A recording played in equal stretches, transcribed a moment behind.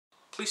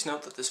Please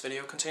note that this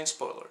video contains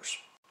spoilers.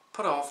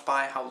 Put off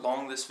by how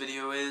long this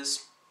video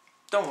is?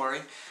 Don't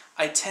worry,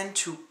 I tend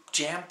to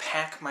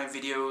jam-pack my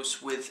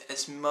videos with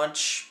as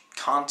much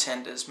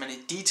content, as many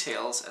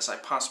details as I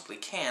possibly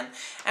can,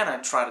 and I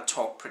try to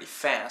talk pretty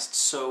fast,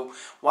 so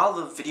while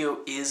the video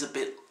is a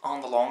bit on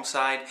the long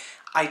side,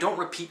 I don't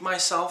repeat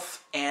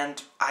myself,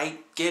 and I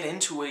get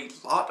into a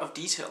lot of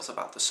details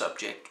about the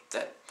subject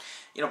that,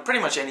 pretty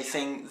much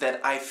anything that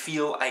I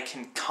feel I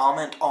can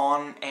comment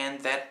on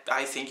and that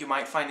I think you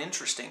might find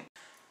interesting.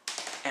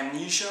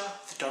 Amnesia,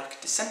 The Dark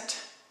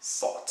Descent,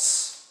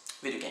 thoughts.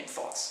 Video game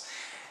thoughts.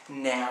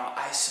 Now,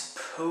 I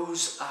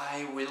suppose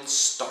I will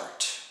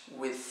start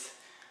with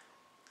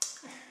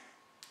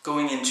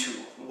going into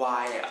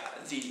why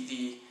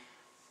the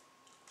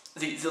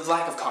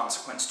lack of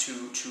consequence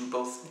to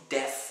both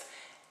death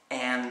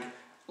and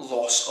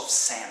loss of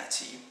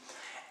sanity.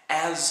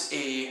 As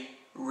a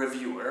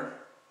reviewer,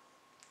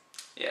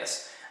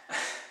 yes,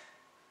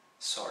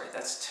 sorry,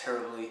 that's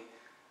terribly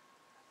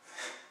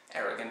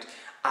arrogant.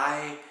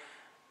 I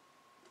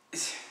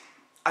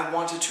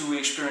wanted to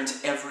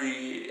experience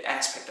every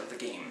aspect of the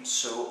game,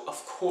 so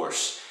of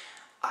course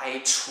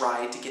I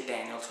tried to get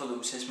Daniel to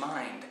lose his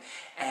mind.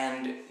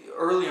 And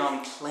early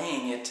on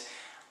playing it,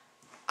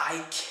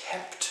 I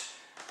kept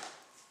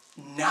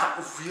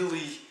not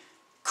really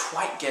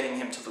quite getting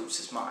him to lose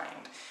his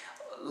mind.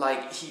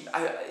 Like,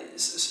 I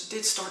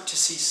did start to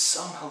see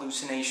some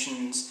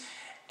hallucinations,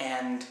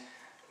 and,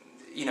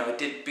 it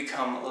did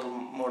become a little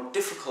more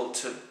difficult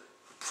to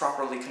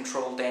properly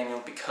control Daniel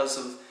because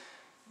of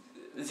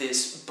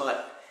this,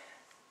 but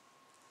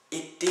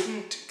it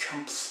didn't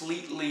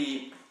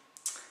completely...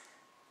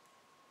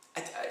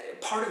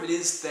 part of it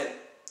is that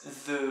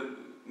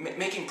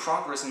making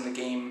progress in the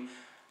game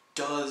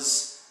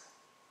does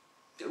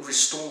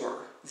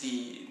restore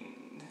the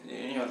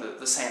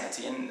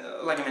sanity, and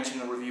like I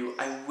mentioned in the review,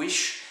 I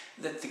wish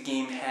that the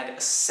game had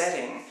a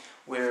setting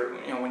where,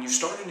 when you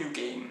start a new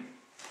game,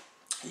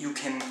 you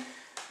can,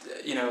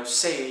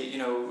 say,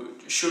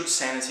 should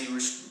sanity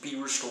be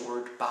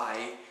restored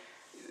by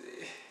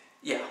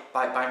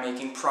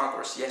making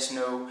progress. Yes,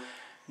 no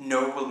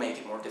will make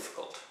it more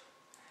difficult.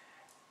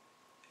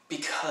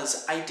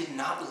 Because I did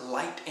not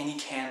light any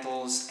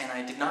candles, and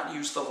I did not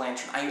use the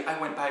lantern. I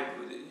went by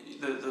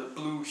the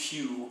blue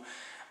hue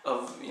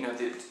of,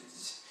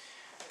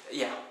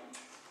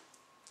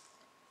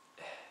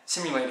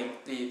 simulating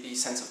the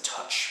sense of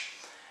touch.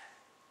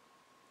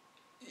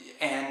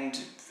 And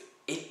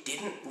it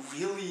didn't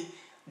really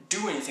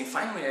do anything.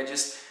 Finally,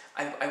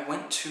 I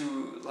went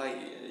to,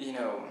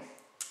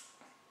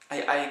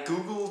 I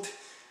googled,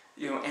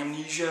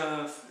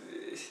 Amnesia,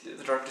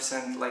 The Dark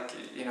Descent,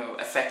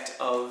 effect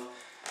of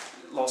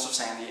loss of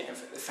sanity, and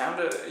found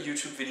a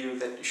YouTube video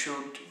that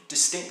showed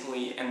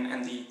distinctly,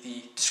 and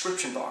the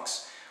description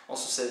box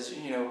also says,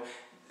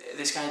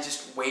 this guy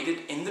just waited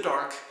in the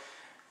dark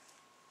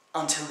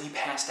until he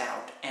passed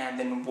out and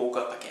then woke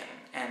up again.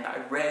 And I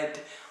read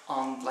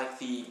on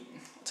the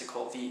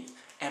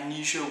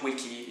Amnesia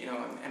wiki,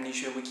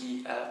 Amnesia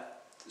wiki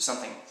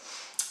something,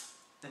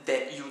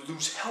 that you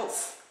lose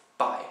health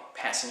by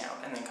passing out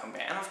and then come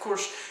back. And of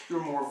course,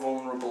 you're more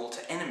vulnerable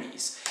to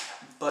enemies.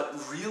 But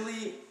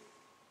really,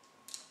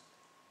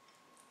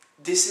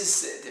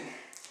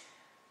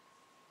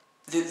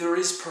 there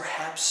is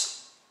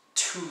perhaps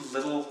too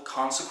little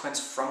consequence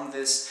from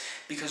this,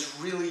 because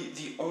really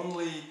the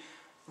only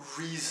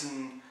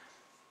reason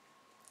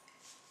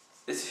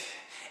is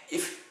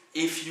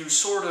if you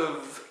sort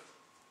of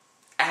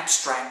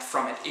abstract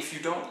from it, if you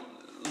don't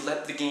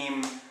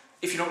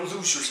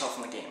lose yourself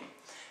in the game,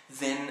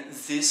 then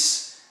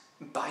this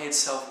by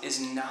itself is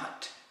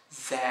not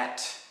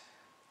that,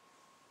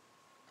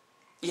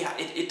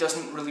 it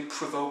doesn't really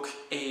provoke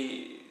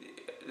the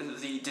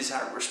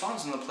desired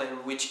response in the player,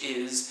 which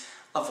is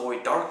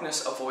avoid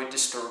darkness, avoid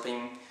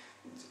disturbing.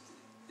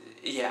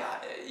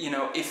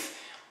 If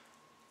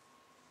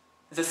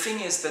the thing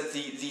is that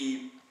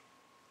the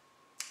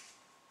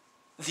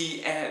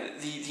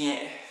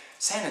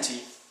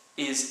sanity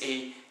is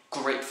a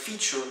great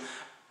feature,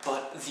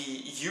 but the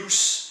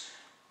use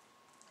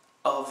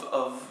of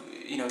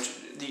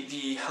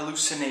the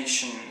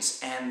hallucinations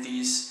and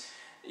these,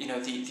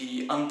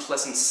 the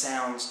unpleasant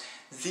sounds,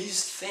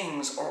 these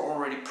things are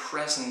already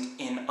present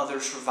in other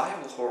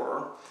survival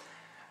horror.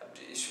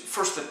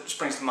 First that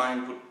springs to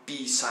mind would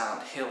be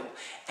Silent Hill,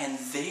 and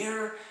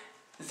they're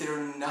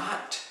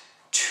not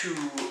to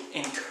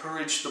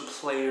encourage the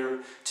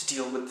player to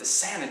deal with the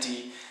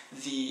sanity.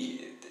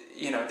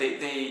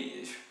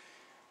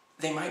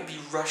 They might be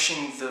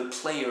rushing the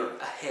player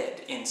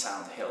ahead in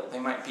Silent Hill. They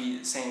might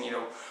be saying,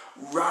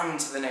 run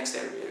to the next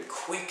area,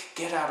 quick,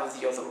 get out of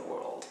the other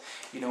world,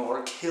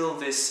 or kill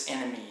this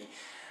enemy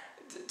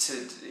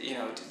to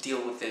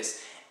deal with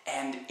this.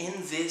 And in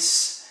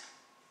this,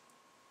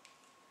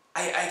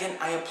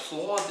 I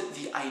applaud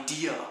the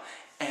idea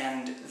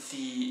and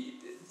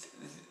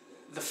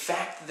the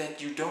fact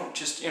that you don't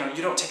just,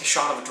 you don't take a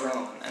shot of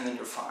adrenaline and then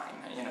you're fine,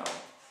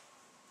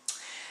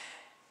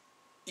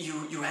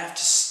 You have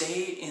to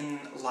stay in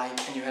light,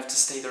 and you have to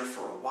stay there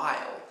for a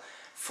while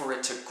for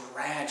it to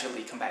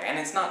gradually come back. And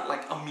it's not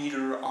like a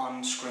meter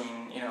on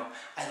screen, you know.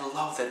 I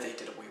love that they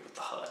did away with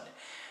the HUD.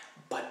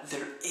 But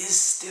there is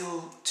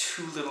still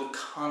too little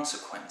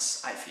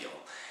consequence, I feel.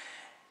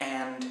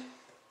 And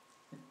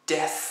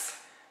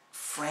death,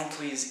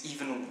 frankly, is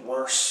even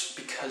worse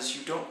because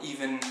you don't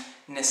even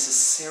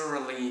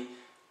necessarily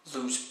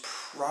lose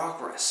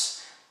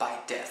progress by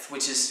death,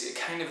 which is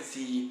kind of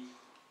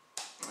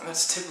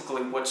that's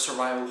typically what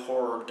survival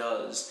horror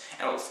does,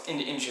 and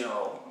in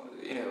general,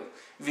 you know,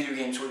 video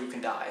games where you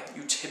can die,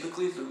 you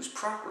typically lose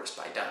progress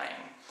by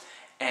dying,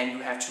 and you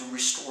have to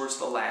restore to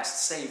the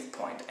last save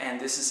point, and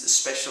this is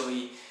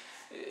especially,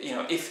 you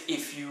know,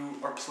 if you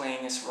are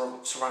playing a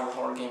survival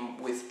horror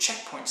game with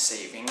checkpoint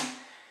saving,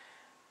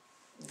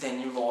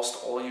 then you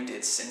lost all you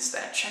did since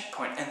that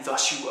checkpoint, and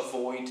thus you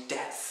avoid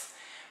death.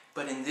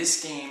 But in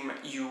this game,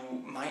 you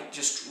might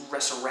just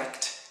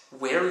resurrect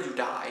where you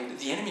died.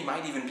 The enemy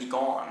might even be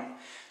gone.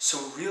 So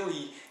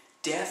really,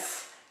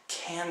 death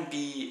can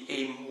be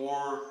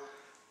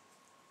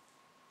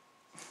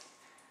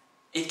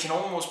it can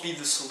almost be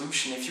the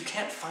solution if you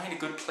can't find a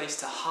good place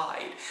to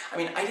hide. I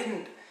mean, I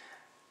didn't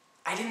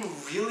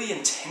really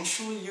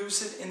intentionally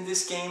use it in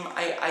this game.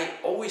 I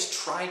always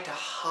tried to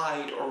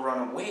hide or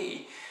run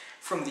away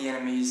from the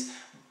enemies,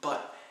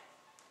 but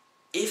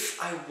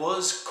if I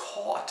was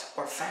caught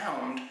or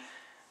found,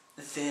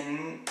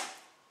 then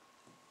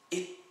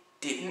it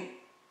didn't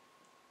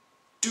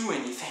do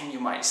anything, you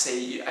might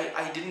say.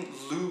 I didn't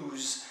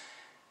lose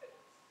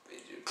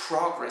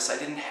progress. I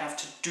didn't have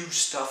to do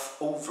stuff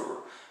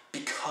over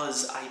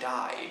because I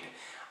died.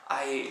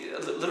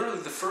 Literally,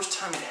 the first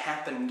time it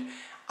happened,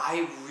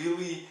 I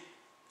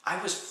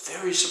was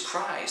very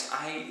surprised.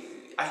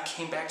 I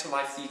came back to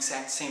life the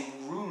exact same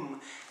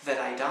room that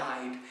I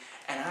died,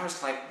 and I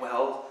was like,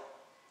 well,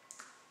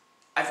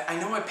 I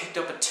know I picked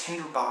up a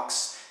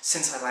tinderbox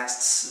since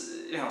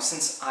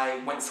since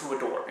I went through a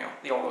door, you know,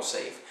 the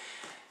autosave.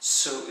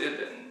 So,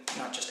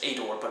 not just a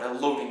door, but a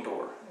loading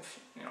door,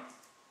 you know,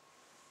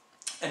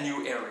 a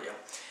new area.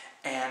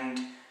 And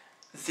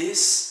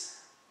this,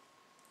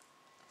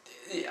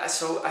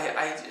 so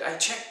I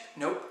checked,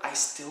 nope, I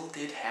still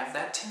did have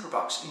that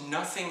tinderbox.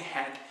 Nothing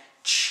had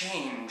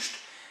changed.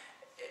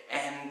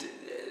 And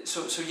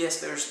so yes,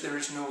 there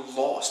is no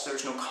loss,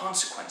 there's no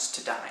consequence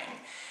to dying.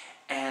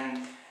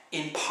 And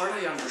in part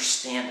I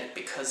understand it,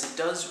 because it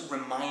does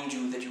remind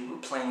you that you were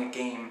playing a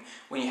game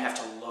when you have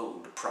to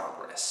load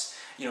progress,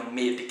 you know,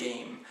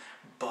 mid-game.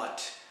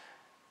 But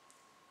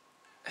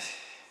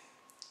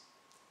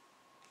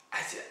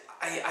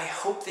I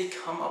hope they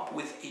come up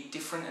with a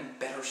different and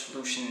better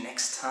solution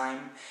next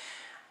time.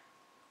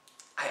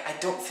 I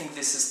don't think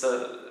this is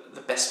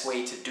the best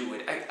way to do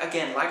it.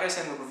 Again, like I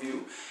said in the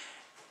review,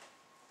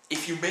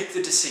 if you make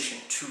the decision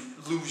to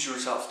lose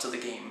yourself to the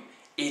game,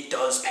 it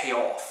does pay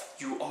off.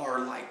 You are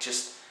like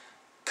just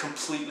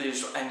completely,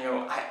 and you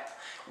know,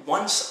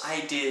 once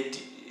I did,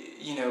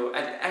 you know,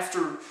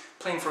 after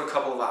playing for a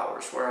couple of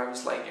hours where I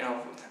was like, you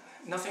know,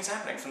 nothing's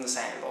happening from the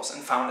Sanity loss,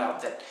 and found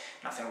out that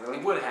nothing really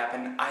would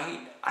happen,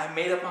 I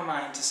made up my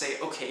mind to say,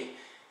 okay,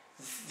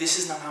 this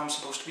is not how I'm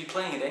supposed to be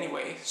playing it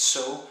anyway,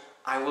 so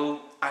I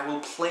will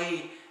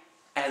play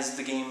as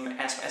the game,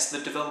 as the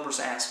developers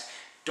asked.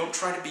 Don't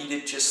try to beat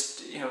it,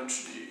 just, you know,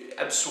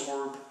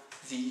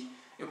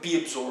 be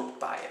absorbed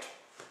by it.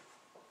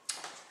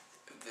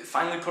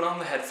 Finally put on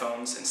the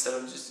headphones instead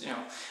of just, you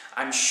know,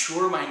 I'm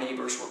sure my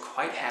neighbors were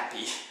quite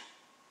happy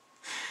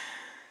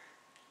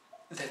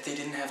that they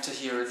didn't have to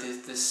hear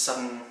this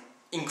sudden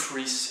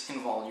increase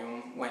in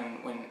volume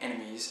when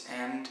enemies,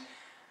 and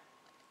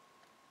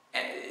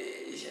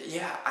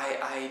yeah,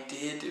 I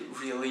did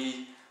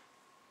really,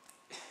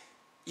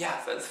 yeah,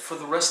 for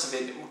the rest of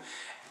it,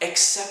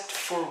 except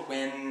for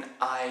when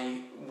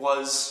I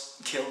was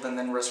killed and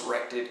then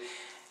resurrected,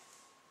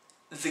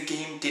 the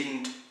game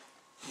didn't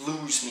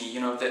lose me, you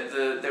know,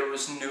 there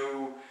was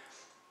no,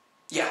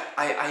 yeah,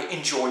 I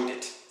enjoyed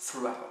it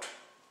throughout.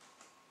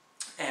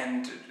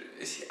 And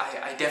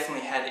I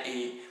definitely had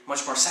a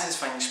much more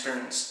satisfying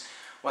experience.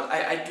 Well,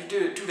 I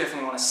do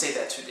definitely want to say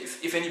that too.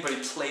 If anybody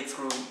played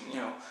through, you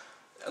know,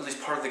 at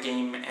least part of the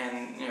game,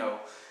 and, you know,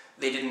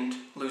 they didn't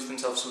lose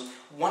themselves, so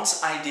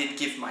once I did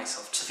give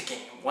myself to the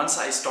game, once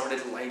I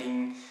started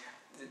lighting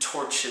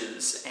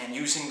torches and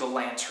using the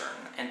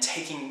lantern and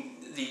taking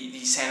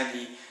the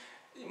sanity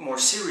more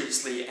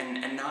seriously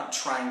and not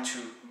trying to,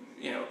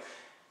 you know,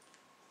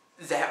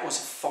 that was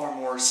a far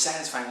more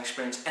satisfying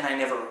experience, and I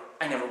never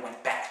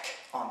went back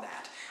on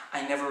that.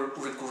 I never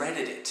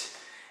regretted it,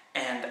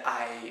 and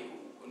I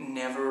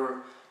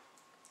never,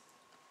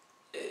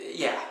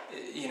 yeah,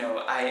 you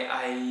know,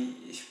 I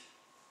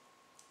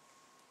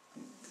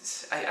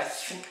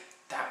think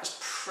that was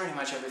pretty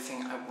much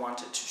everything I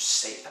wanted to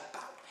say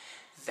about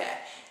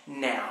that.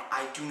 Now,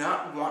 I do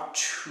not want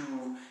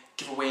to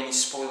give away any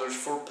spoilers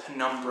for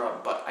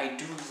Penumbra, but I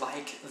do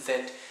like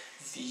that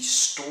the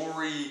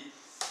story,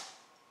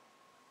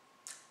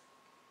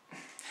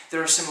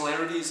 there are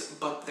similarities,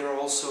 but they're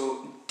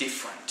also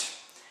different.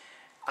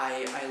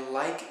 I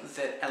like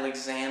that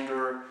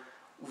Alexander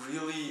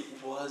really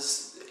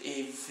was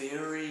a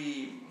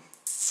very...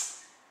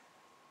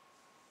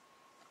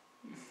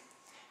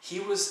 He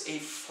was a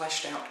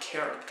fleshed out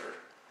character,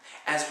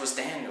 as was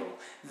Daniel.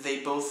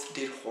 They both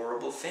did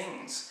horrible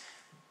things,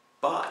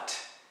 but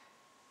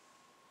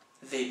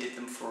they did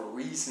them for a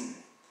reason.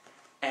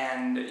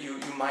 And you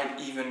might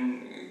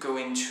even go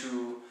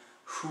into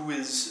who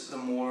is the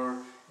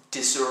more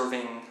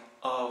deserving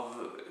of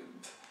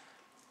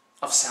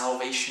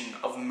salvation,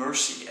 of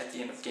mercy at the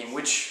end of the game,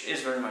 which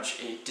is very much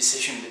a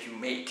decision that you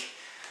make.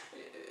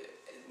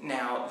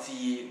 Now,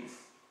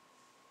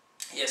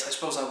 yes, I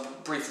suppose I'll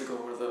briefly go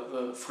over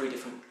the three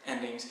different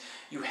endings.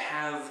 You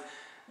have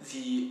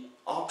the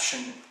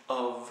option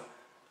of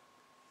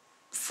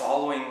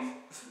following,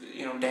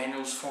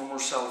 Daniel's former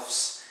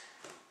self's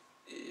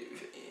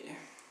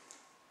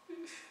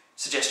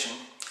suggestion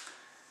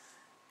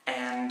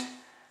and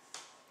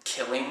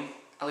killing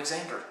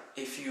Alexander.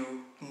 If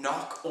you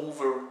knock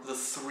over the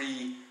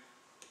three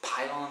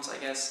pylons, I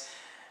guess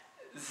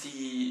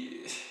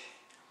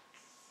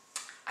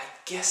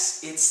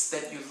it's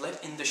that you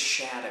let in the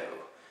shadow.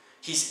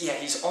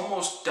 He's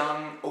almost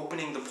done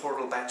opening the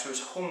portal back to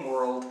his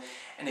homeworld,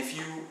 and if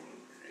you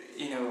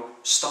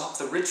stop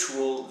the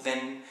ritual,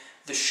 then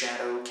the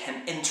shadow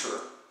can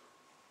enter,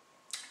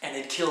 and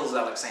it kills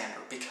Alexander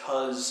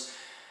because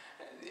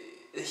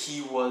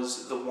he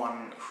was the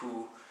one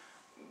who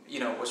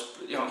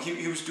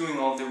he was doing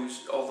all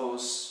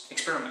those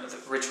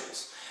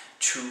rituals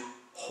to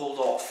hold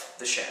off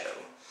the shadow,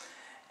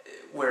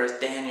 whereas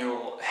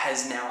Daniel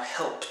has now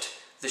helped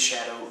the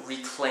shadow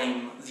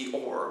reclaim the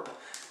orb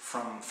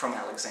from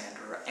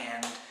Alexander.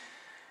 And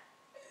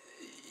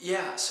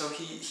yeah, so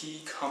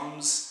he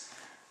comes,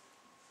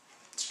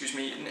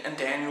 and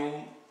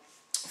Daniel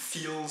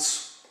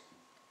feels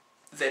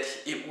that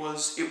it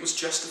was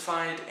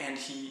justified, and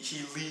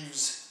he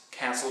leaves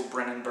Castle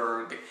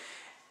Brennenburg,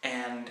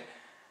 and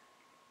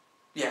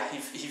yeah,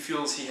 he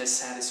feels he has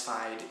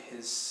satisfied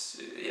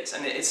his, yes,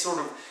 and it's sort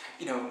of,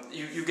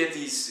 you get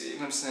these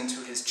glimpses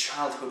into his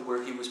childhood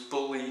where he was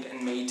bullied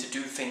and made to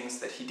do things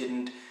that he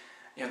didn't,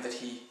 that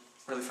he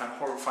really found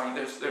horrifying.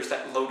 There's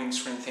that loading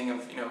screen thing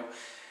of,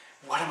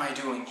 what am I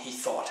doing, he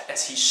thought,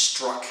 as he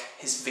struck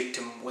his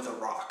victim with a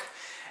rock.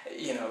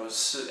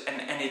 So,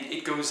 and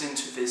it goes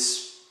into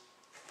this,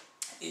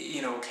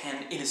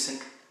 can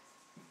innocent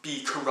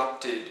be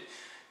corrupted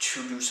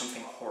to do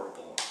something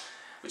horrible,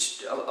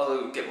 which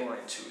I'll get more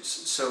into.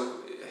 So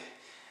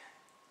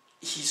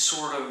he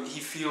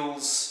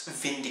feels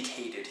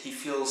vindicated. He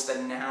feels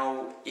that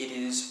now it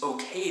is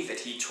okay that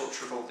he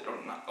tortured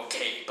or not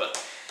okay,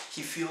 but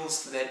he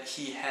feels that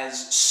he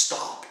has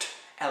stopped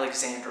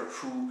Alexander,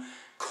 who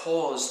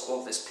caused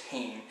all this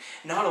pain,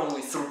 not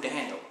only through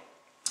Daniel,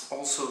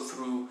 also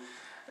through,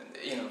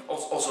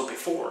 also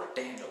before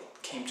Daniel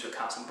came to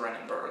Castle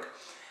Brennenburg.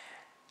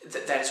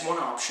 That is one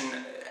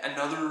option.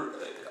 Another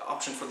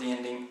option for the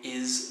ending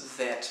is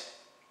that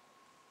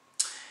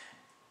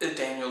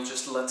Daniel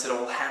just lets it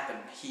all happen.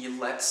 He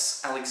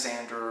lets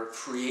Alexander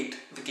create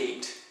the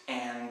gate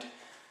and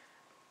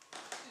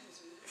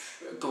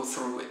go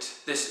through it.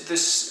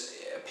 This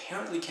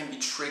apparently can be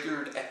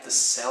triggered at the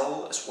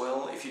cell as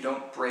well. If you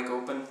don't break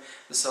open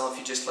the cell, if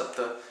you just let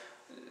the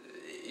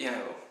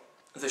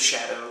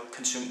shadow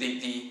consume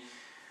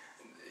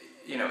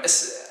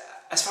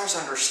as far as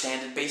I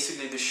understand it,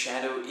 basically the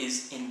shadow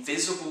is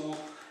invisible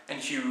and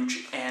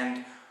huge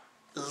and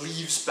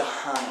leaves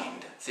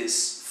behind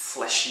this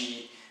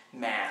fleshy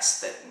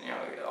mass, that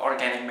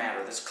organic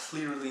matter that's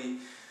clearly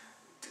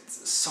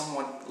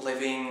somewhat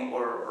living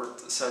or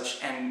such,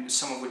 and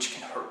some of which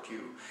can hurt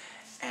you.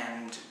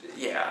 And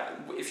yeah,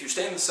 if you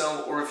stay in the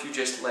cell or if you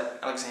just let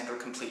Alexander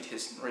complete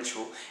his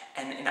ritual,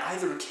 and in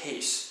either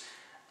case,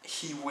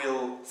 he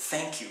will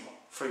thank you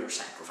for your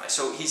sacrifice.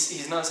 So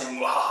he's not saying,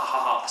 "Wah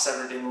ha ha,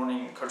 Saturday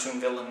morning cartoon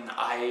villain,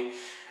 I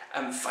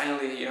am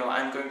finally,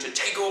 I'm going to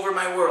take over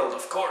my world,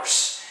 of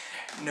course."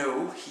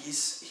 No,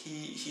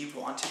 he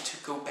wanted to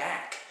go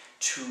back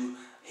to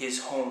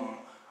his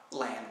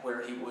homeland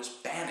where he was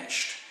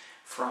banished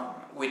from,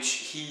 which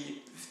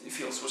he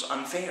feels was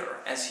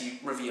unfair, as he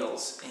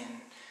reveals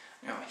in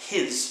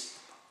his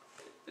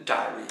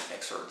diary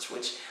excerpts,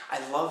 which I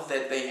love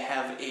that they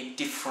have a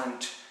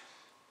different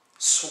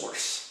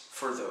source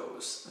for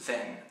those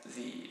than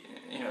the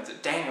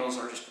Daniels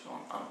are just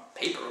on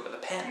paper with a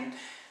pen.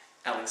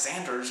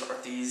 Alexander's are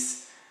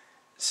these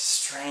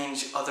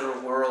strange,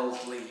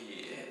 otherworldly,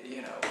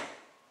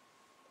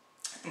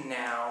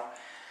 Now,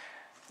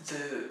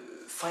 the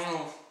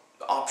final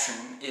option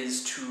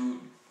is to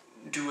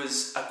do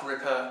as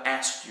Agrippa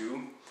asked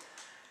you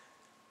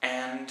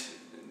and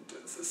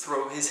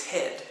throw his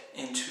head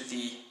into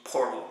the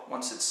portal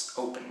once it's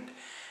opened.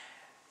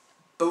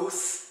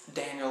 Both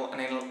Daniel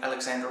and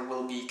Alexander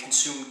will be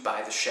consumed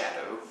by the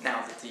shadow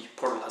now that the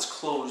portal has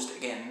closed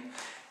again,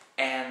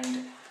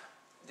 and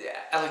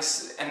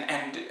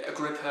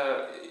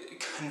Agrippa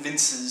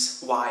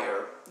convinces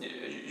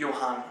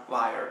Johann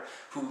Weyer,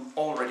 who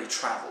already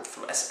traveled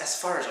through,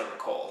 as far as I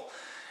recall,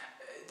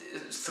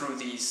 through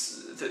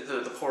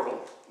the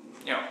portal,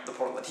 the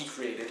portal that he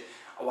created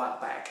a while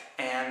back,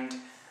 and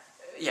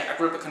yeah,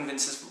 Agrippa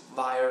convinces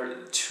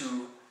Vire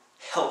to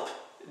help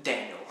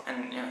Daniel,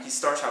 and he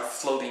starts out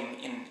floating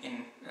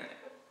in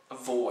a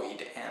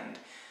void, and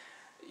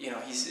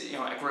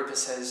Agrippa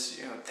says,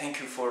 thank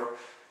you for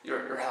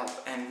your help,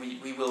 and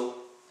we will,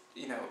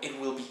 it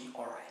will be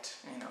all right,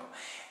 And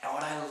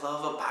what I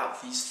love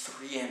about these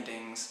three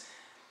endings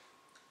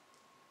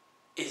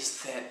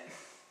is that,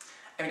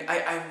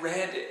 I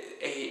read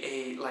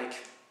a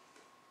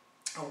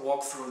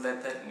walkthrough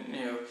that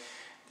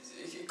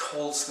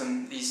calls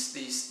them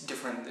these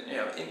different,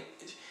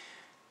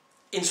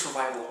 in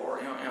survival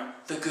horror,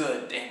 the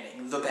good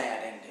ending, the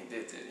bad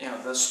ending,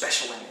 the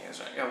special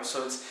ending,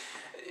 so it's,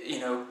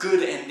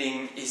 good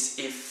ending is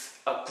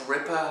if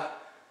Agrippa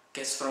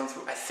gets thrown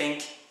through. I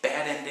think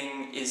bad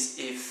ending is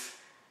if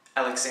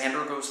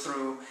Alexander goes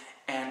through,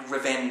 and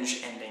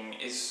revenge ending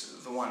is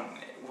the one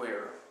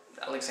where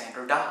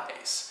Alexander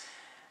dies,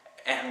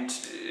 and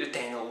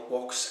Daniel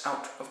walks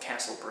out of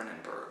Castle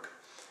Brennenburg.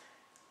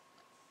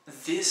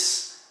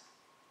 This,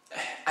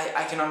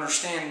 I can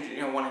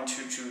understand, wanting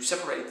to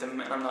separate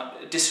them, and I'm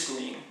not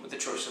disagreeing with the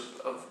choice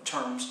of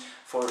terms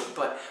for it,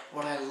 but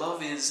what I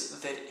love is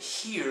that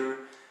here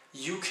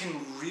you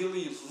can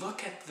really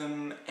look at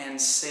them and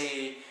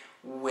say,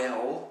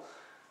 well,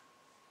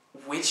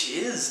 which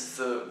is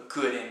the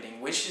good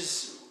ending? Which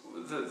is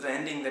the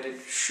ending that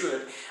it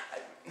should?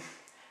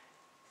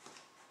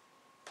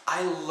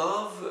 I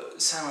love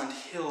Silent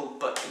Hill,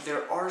 but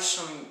there are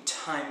some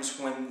times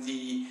when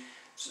the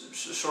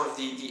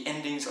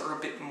endings are a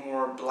bit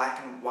more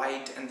black and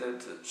white, and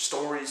the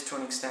stories to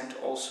an extent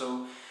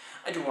also.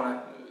 I do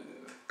want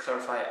to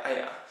clarify,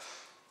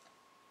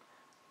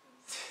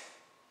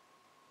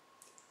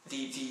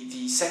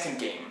 the second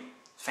game,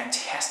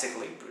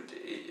 fantastically,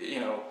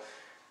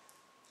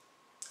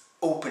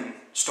 open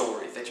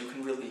story that you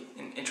can really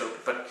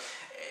interpret. But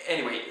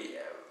anyway,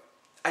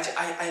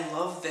 I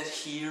love that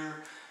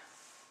here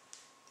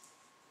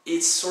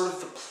it's sort of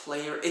the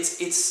player,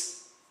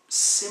 it's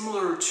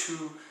similar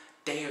to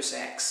Deus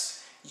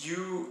Ex.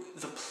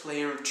 The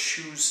player,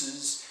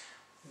 chooses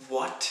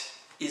what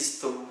is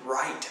the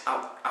right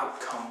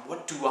outcome.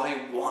 What do I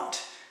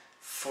want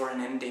for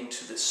an ending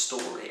to this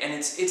story? And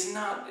it's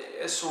not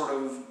a sort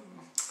of,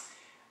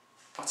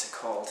 what's it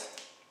called?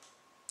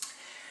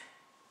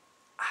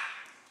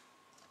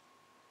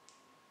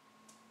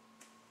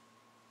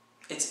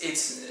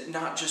 It's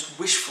not just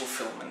wish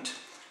fulfillment,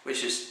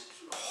 which is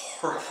a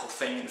horrible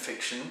thing in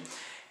fiction.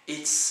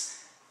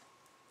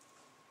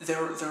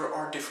 There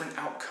are different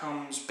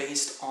outcomes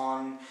based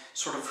on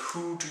sort of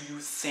who do you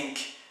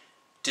think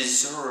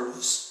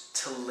deserves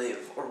to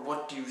live, or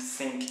what do you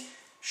think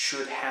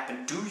should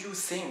happen? Do you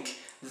think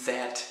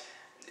that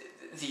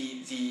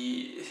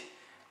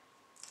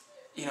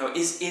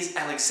is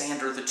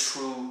Alexander the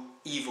true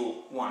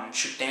evil one?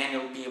 Should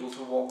Daniel be able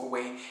to walk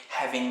away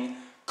having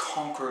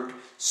conquered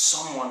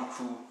someone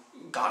who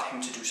got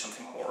him to do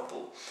something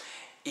horrible?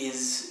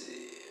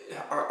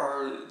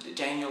 Are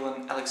Daniel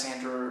and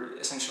Alexander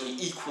essentially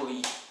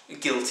equally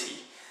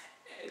guilty?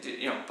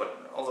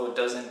 But although it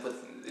does end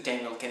with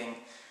Daniel getting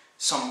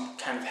some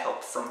kind of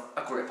help from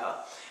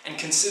Agrippa, and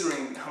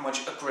considering how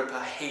much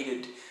Agrippa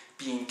hated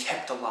being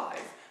kept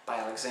alive by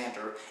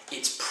Alexander,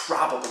 it's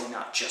probably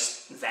not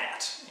just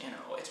that.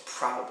 It's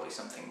probably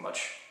something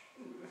much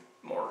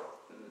more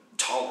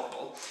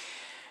tolerable.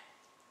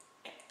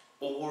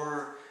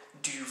 Or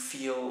do you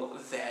feel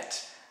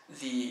that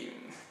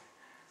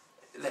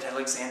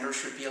Alexander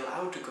should be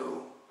allowed to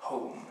go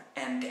home,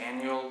 and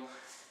Daniel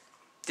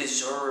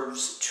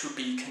deserves to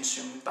be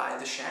consumed by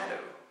the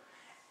shadow?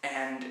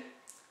 And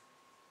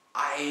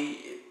I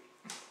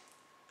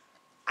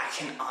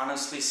can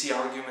honestly see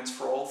arguments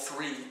for all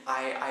three.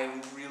 I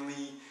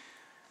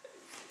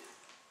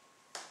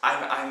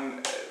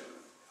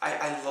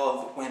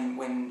love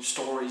when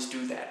stories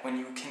do that, when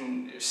you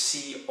can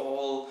see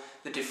all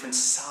the different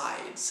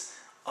sides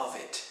of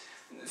it.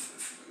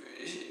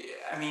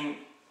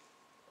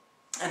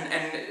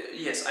 And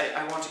yes,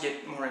 I want to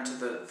get more into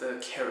the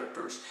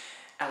characters.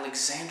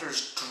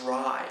 Alexander's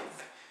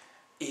drive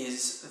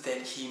is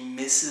that he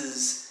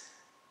misses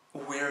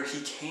where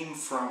he came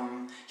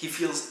from. He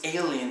feels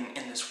alien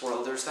in this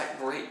world. There's that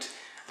great,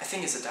 I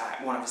think it's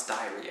one of his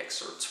diary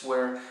excerpts,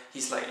 where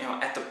he's like,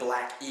 at the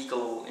Black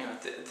Eagle,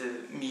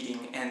 the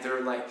meeting, and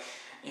they're like,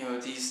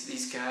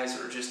 these guys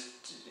are just,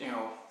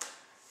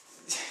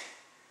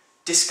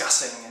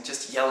 discussing and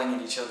just yelling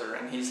at each other,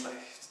 and he's like,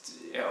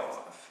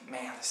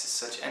 man, this is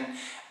such, and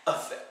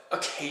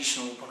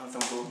occasionally one of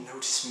them will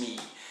notice me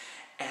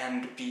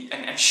and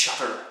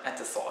shudder at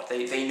the thought.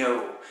 They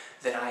know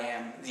that I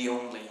am the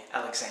only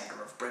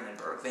Alexander of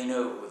Brennenburg. They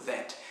know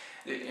that,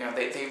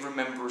 they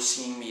remember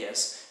seeing me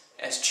as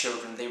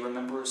children. They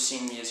remember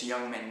seeing me as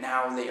young men.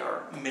 Now they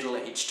are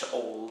middle-aged to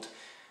old,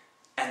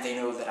 and they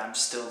know that I'm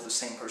still the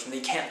same person.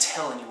 They can't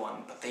tell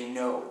anyone, but they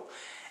know.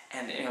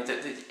 And,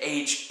 that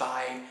aged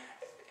by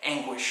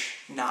anguish,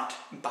 not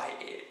by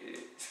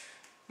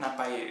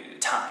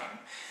time.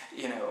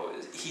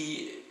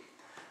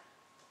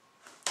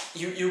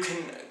 You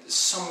can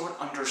somewhat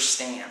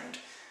understand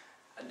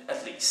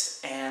at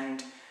least.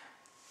 And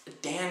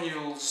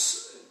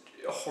Daniel's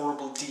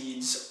horrible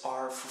deeds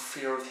are for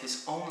fear of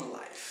his own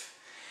life.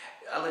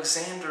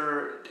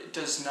 Alexander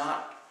does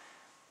not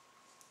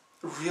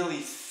really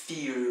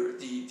fear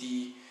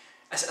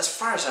as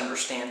far as I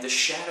understand, the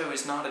shadow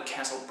is not at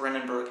Castle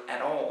Brennenburg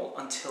at all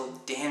until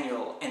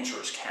Daniel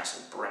enters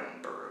Castle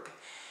Brennenburg.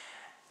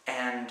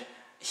 And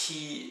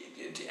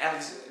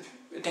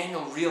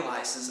Daniel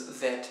realizes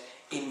that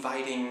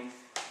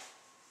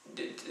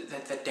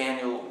that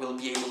Daniel will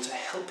be able to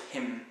help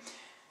him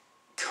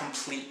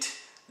complete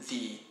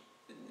the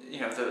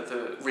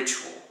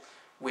ritual,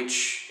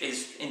 which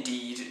is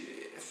indeed,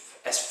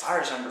 as far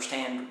as I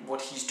understand,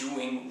 what he's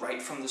doing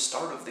right from the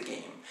start of the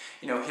game.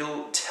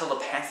 He'll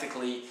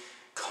telepathically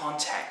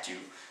contact you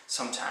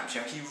sometimes.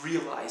 He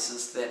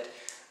realizes that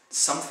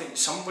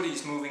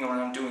somebody's moving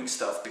around doing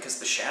stuff because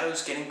the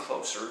shadow's getting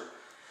closer.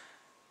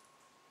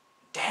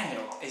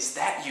 Daniel, is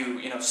that you?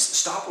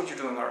 Stop what you're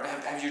doing, or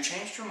have you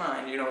changed your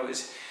mind?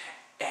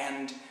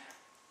 And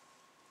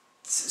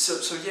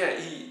so yeah,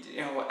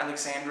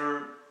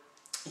 Alexander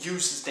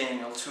uses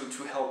Daniel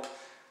to help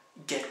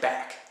get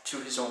back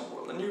to his own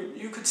world, and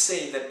you could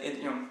say that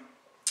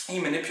he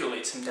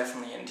manipulates him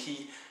definitely, and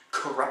he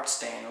corrupts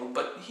Daniel,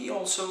 but he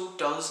also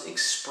does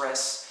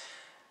express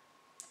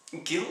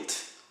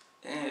guilt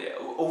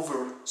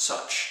over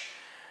such.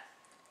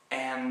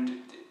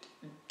 And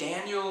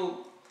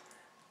Daniel,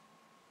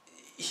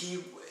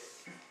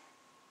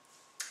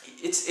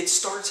 it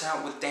starts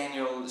out with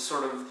Daniel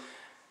sort of,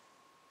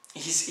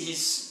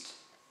 he's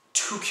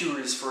too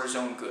curious for his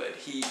own good.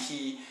 He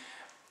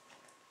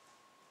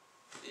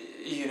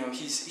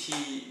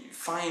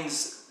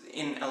finds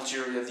in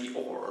Algeria the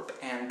orb,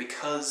 and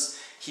because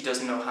he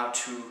doesn't know how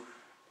to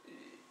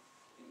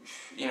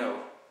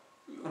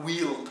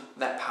wield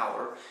that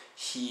power,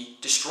 he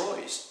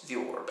destroys the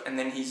orb, and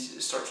then he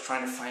starts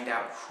trying to find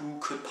out who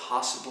could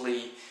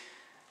possibly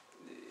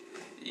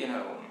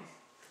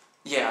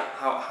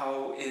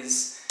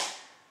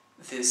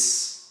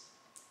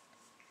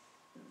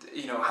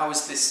how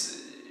is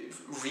this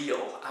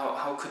real?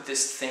 How could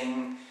this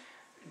thing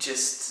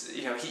just,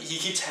 he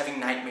keeps having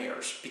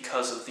nightmares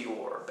because of the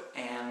orb,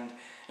 and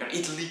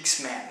it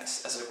leaks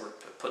madness, as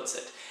Agrippa puts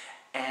it,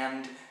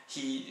 and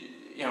he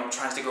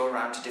tries to go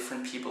around to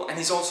different people, and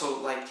he's also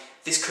like,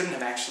 this couldn't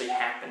have actually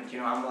happened.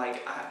 I'm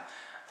like,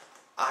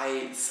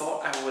 I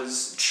thought I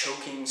was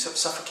choking,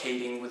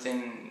 suffocating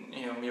within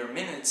mere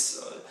minutes.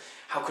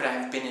 How could I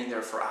have been in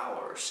there for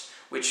hours?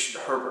 Which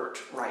Herbert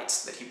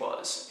writes that he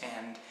was,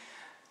 and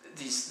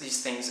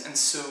these things. And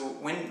so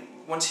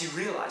once he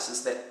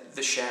realizes that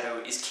the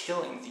shadow is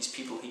killing these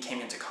people he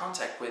came into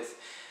contact with,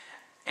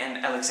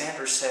 and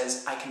Alexander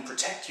says, "I can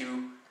protect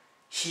you,"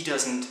 he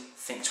doesn't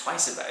think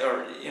twice about it,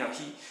 or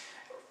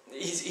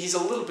he's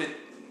a little bit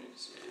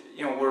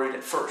worried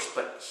at first,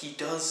 but he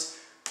does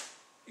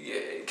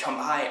come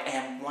by,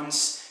 and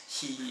once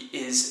he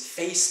is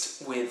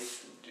faced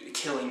with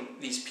killing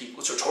these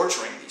people, so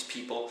torturing these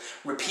people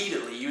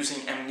repeatedly,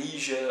 using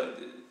amnesia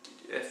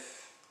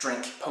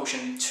drink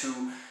potion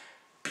to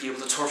be able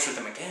to torture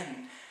them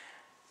again,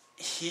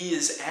 he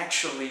is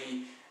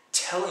actually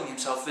telling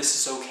himself this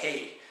is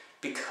okay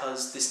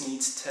because this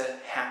needs to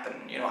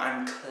happen.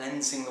 I'm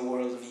cleansing the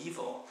world of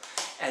evil,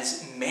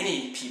 as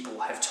many people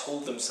have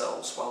told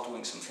themselves while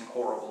doing something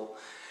horrible,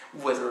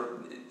 whether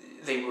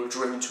they were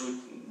driven to it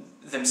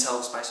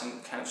themselves by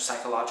some kind of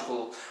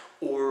psychological,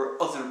 or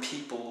other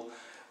people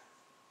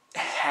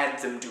had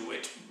them do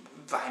it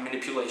by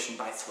manipulation,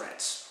 by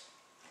threats.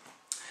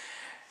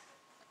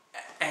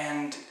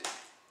 And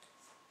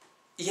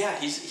yeah,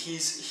 he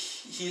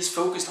is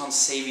focused on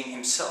saving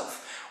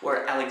himself,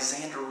 where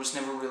Alexander was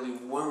never really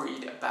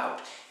worried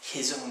about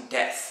his own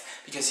death,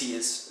 because he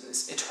is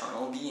this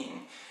eternal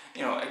being,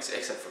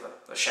 except for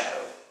the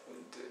shadow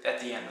at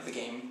the end of the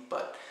game,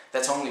 but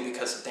that's only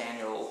because of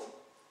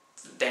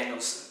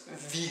Daniel's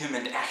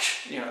vehement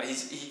action.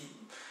 He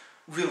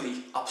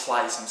really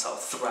applies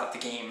himself throughout the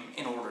game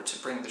in order to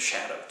bring the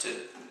shadow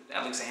to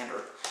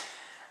Alexander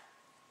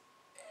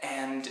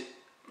and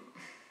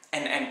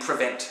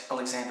prevent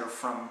Alexander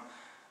from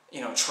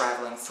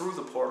traveling through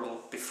the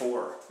portal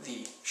before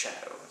the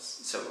shadow.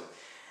 So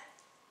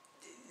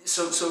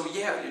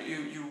yeah,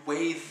 you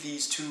weigh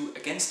these two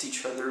against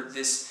each other.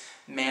 This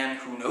man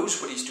who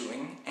knows what he's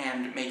doing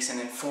and makes an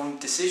informed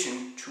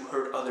decision to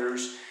hurt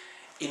others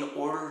in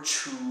order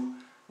to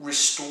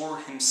restore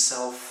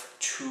himself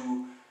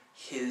to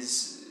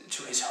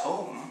his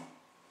home,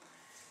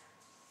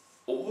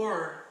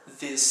 or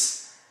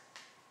this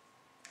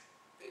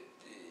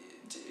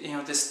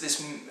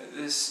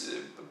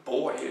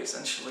boy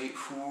essentially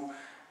who,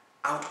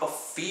 out of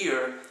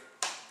fear,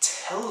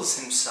 tells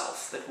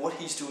himself that what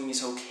he's doing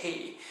is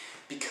okay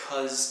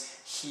because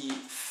he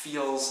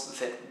feels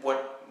that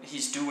what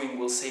he's doing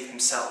will save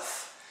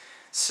himself.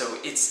 So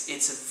it's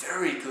a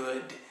very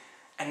good,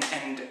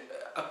 and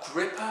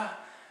Agrippa,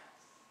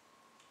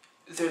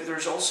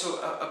 there's also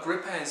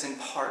Agrippa is in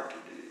part,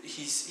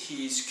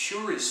 he's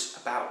curious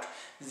about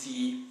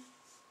the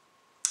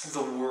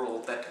the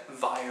world that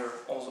Vire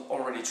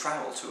already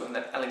traveled to and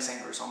that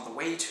Alexander is on the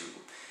way to.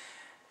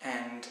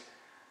 And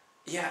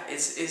yeah,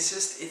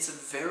 it's a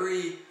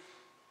very...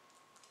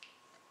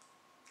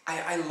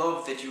 I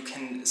love that you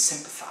can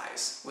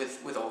sympathize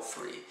with all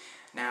three.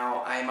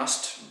 Now, I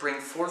must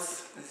bring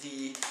forth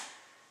the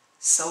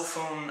cell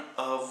phone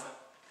of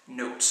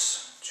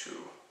notes to read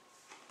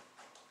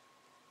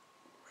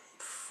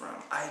from.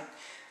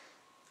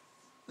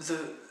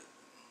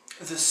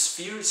 The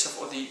spheres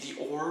or the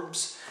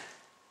orbs,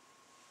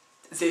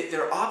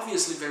 they're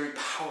obviously very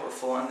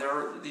powerful, and there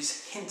are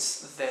these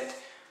hints that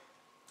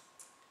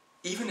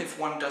even if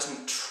one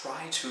doesn't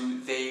try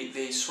to, they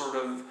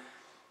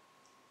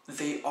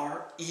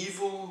are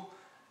evil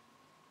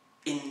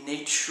in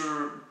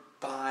nature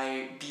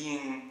by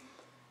being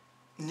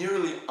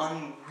nearly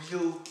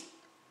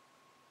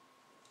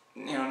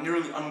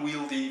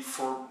unwieldy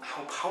for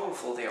how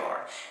powerful they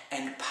are,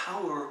 and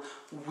power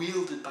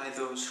wielded by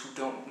those who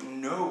don't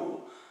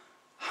know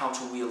how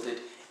to wield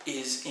it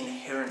is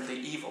inherently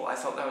evil. I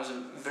thought that was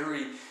a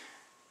very...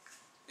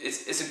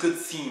 It's a good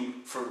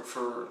theme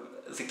for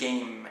the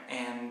game,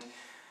 and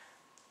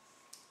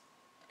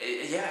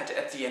yeah,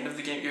 at the end of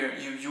the game,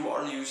 you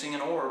are using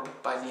an orb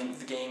by the end of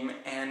the game,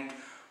 and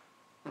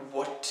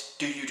what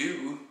do you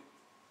do,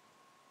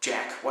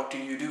 Jack? What do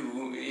you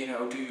do? You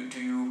know, do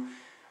you...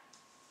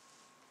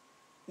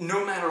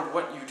 No matter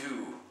what you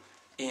do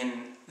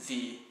in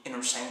the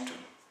Inner Sanctum,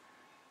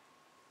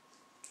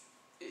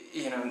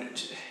 you know,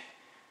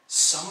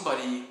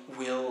 somebody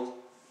will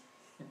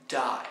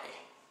die.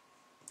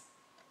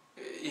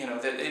 You know,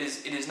 that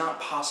it is not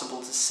possible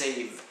to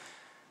save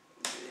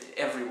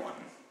everyone.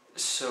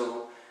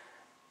 So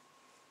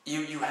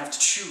you have to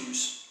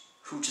choose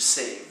who to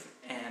save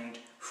and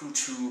who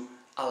to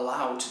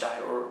allow to die,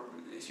 or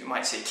you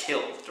might say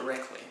kill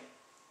directly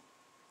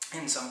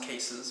in some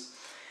cases.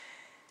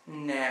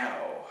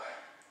 Now,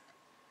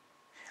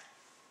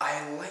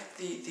 I like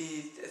the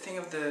thing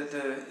of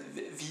the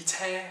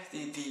Vitae,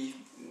 the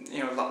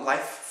you know, life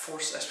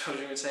force, I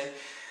suppose you would say,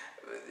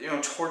 you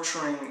know,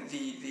 torturing the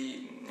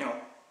you know,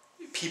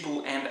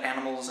 people and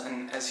animals,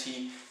 and as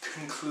he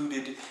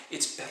concluded,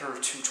 it's better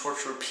to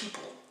torture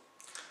people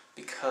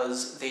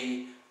because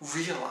they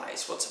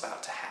realize what's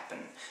about to happen.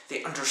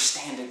 They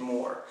understand it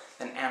more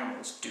than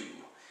animals do.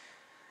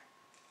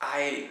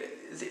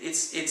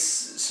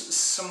 It's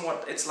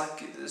somewhat, it's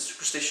like the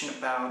superstition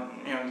about,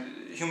 you know,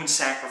 human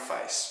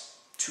sacrifice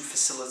to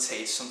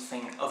facilitate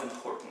something of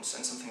importance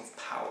and something of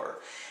power,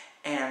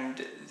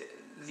 and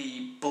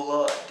the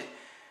blood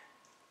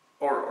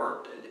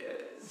or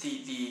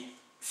the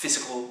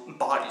physical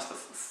bodies, the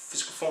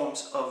physical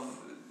forms of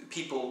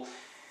people,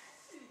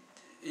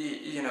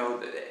 you know,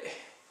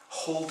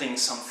 holding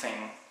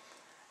something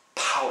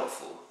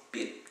powerful,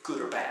 be it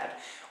good or bad,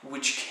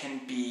 which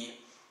can be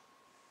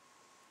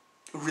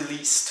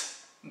released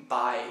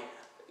by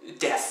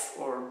death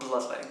or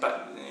bloodletting,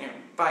 but you know,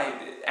 by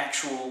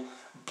actual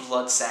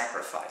blood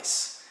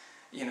sacrifice.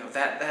 You know,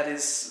 that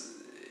is,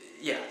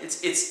 yeah,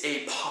 it's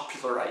a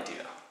popular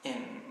idea in,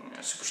 you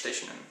know,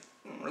 superstition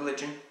and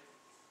religion.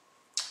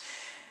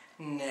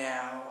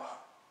 Now,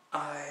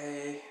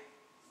 I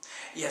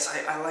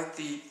like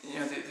the, you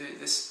know,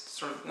 this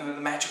sort of, you know,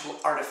 the magical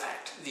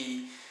artifact,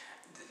 the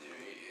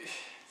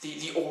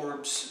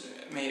orbs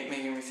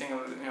making me think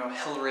of, you know,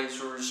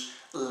 Hellraiser's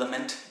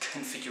Lament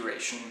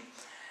Configuration,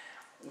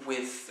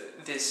 with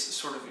this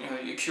sort of, you know,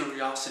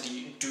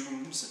 curiosity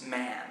dooms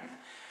man,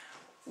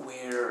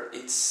 where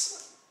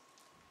it's,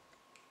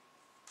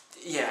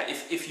 yeah,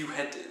 if you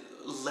had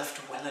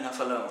left well enough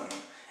alone,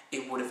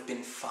 it would have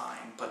been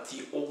fine, but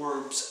the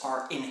orbs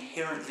are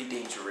inherently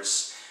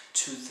dangerous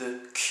to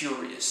the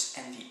curious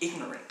and the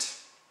ignorant.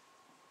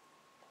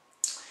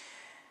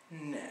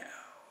 Now,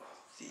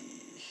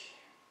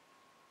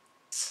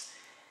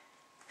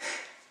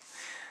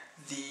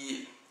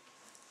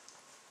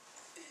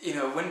 you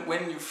know,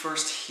 when you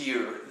first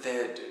hear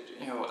that,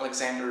 you know,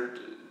 Alexander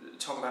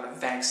talk about a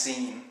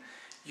vaccine,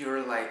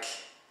 you're like,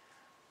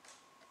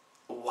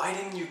 why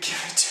didn't you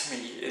give it to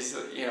me? Is,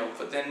 you know,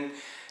 but then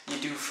you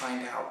do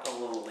find out a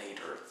little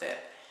later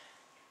that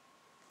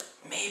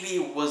maybe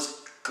it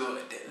was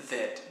good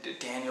that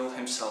Daniel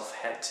himself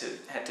had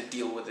to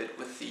deal with it,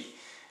 with the,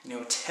 you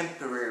know,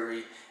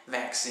 temporary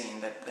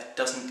vaccine that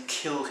doesn't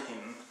kill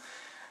him,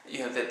 you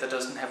know, that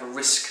doesn't have a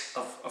risk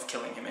of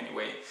killing him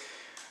anyway,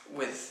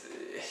 with,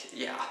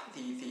 yeah,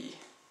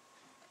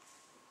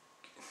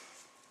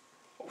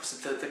 what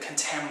was it, the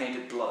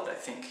contaminated blood, I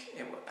think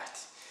it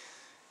was.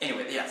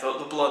 Anyway, yeah,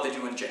 the blood that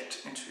you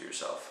inject into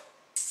yourself.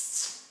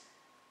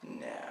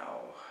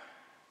 Now,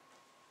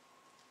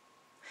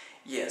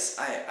 yes,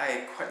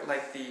 I quite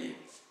like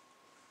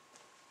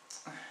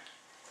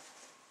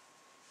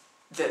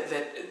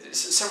that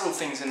several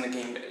things in the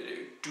game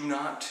do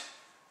not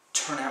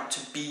turn out to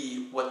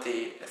be what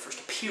they at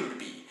first appear to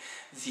be.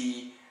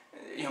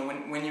 You know,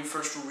 when you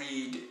first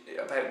read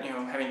about, you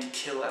know, having to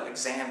kill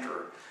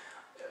Alexander,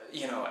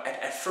 you know,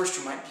 at first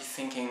you might be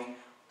thinking,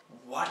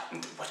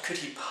 what could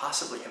he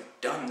possibly have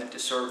done that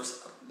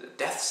deserves a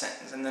death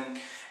sentence? And then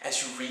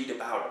as you read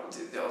about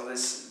all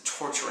this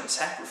torture and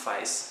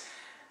sacrifice,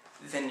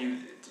 then you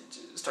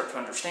start to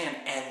understand,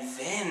 and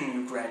then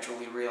you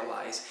gradually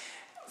realize,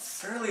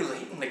 fairly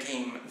late in the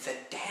game,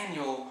 that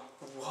Daniel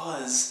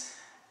was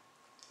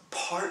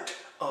part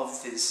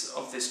of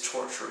this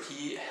torture.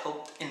 He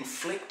helped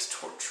inflict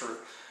torture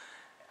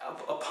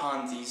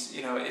upon these,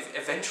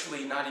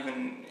 eventually not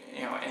even,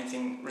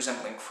 anything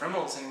resembling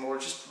criminals anymore,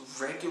 just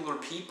regular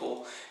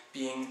people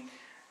being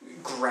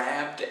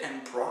grabbed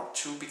and brought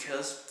to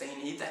because they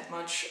need that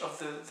much of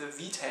the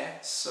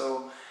Vitae.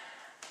 So,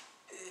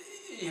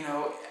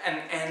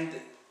 and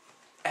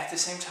at the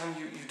same time,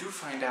 you do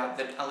find out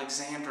that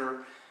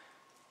Alexander,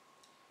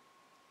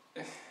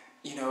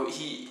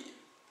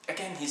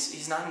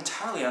 he's not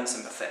entirely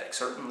unsympathetic.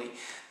 Certainly,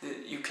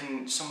 you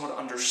can somewhat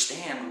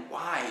understand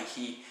why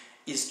he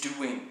is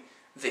doing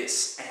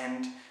this,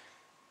 and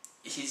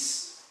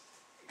he's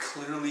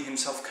clearly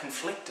himself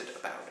conflicted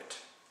about it.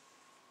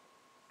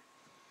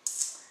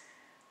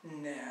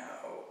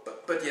 Now,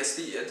 but yes,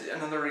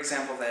 another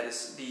example of that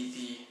is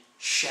the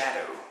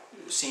shadow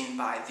seen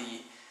by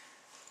the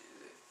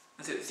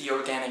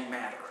organic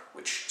matter,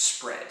 which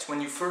spreads.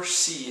 When you first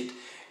see it,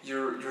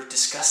 you're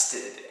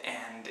disgusted,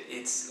 and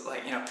it's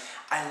like,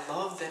 I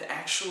love that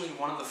actually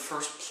one of the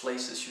first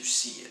places you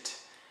see it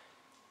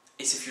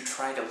is if you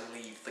try to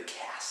leave the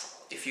castle.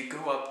 If you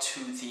go up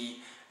to the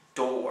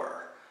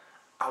door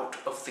out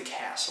of the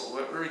castle,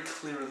 very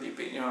clearly,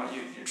 but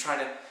you try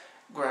to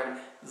grab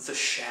the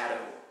shadow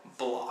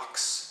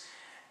blocks.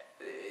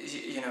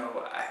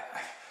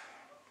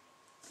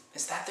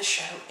 Is that the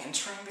shadow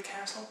entering the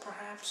castle,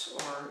 perhaps,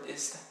 or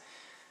is that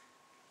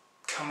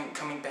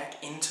coming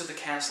back into the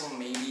castle?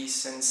 Maybe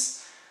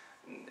since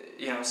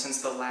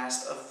the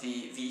last of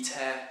the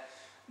Vitae,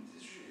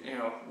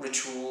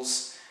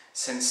 rituals,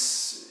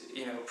 since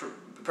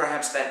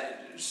perhaps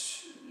that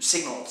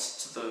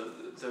signals to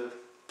the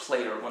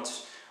player,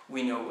 once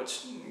we know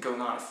what's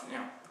going on,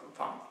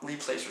 upon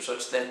replays or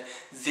such, that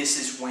this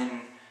is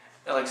when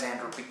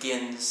Alexander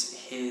begins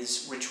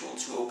his ritual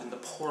to open the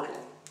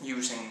portal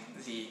using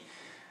the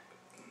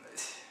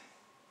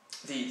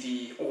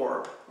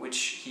orb, which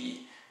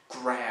he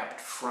grabbed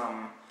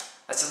from,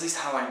 that's at least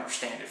how I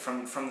understand it,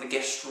 from the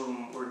guest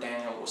room where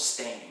Daniel was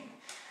staying.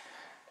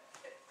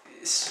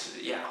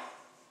 Yeah.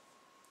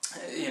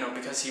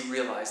 Because he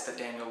realized that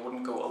Daniel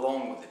wouldn't go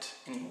along with it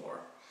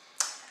anymore.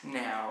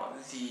 Now,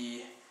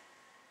 the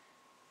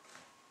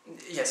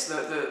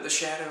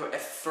shadow,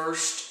 at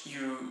first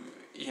you're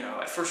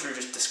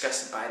just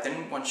disgusted by it.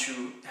 Then once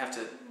you have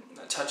to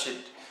touch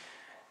it,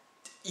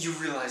 you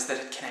realize that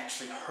it can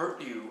actually hurt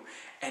you,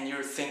 and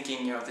you're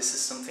thinking, this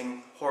is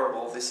something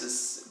horrible,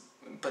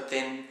 but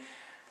then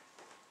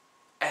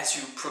as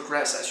you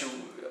progress, as you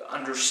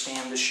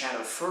understand the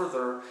shadow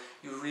further,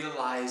 you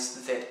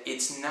realize that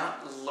it's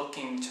not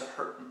looking to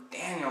hurt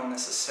Daniel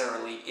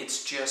necessarily,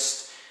 it's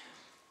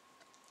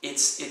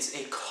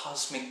a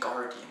cosmic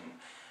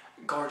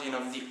guardian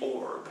of the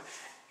orb,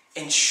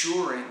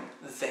 ensuring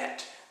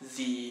that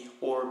the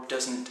orb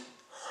doesn't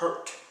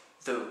hurt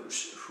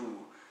those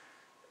who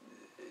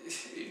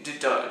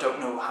don't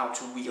know how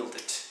to wield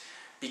it,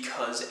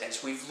 because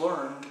as we've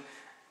learned,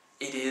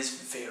 it is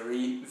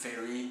very,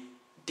 very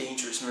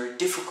dangerous and very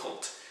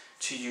difficult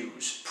to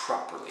use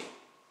properly.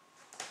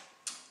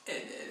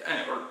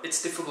 Or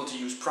it's difficult to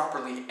use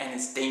properly, and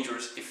it's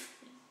dangerous if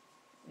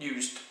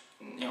used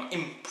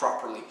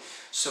improperly.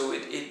 So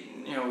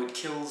it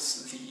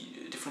kills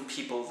the different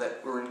people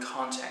that were in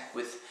contact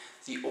with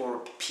the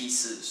orb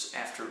pieces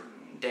after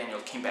Daniel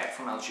came back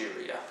from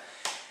Algeria.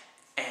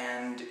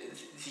 And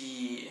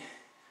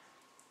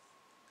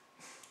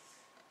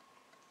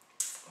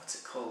what's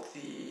it called?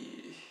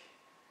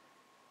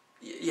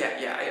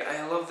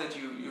 I love that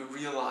you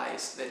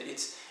realize that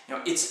it's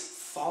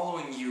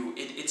following you.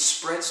 It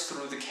spreads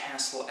through the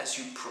castle as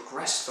you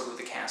progress through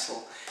the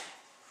castle,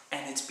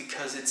 and it's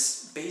because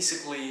it's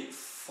basically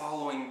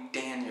following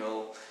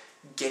Daniel,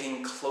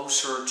 getting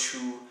closer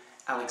to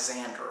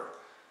Alexander.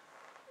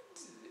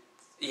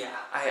 Yeah,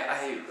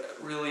 I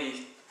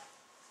really,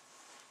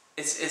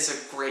 it's a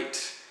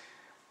great,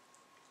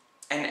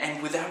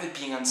 and without it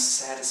being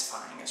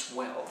unsatisfying as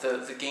well.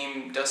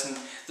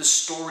 The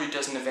story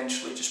doesn't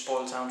eventually just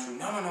boil down to,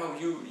 no,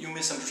 you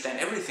misunderstand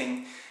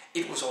everything,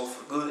 it was all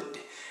for good.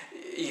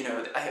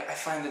 I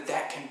find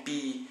that can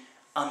be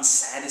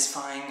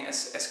unsatisfying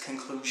as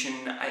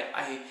conclusion.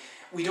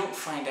 We don't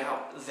find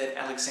out that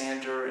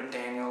Alexander and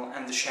Daniel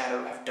and the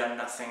Shadow have done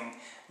nothing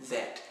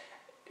that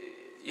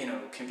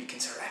can be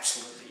considered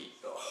absolutely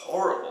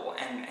horrible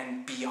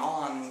and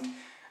beyond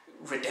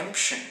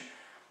redemption,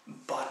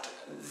 but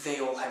they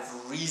all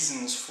have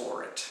reasons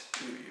for it,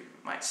 you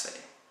might say.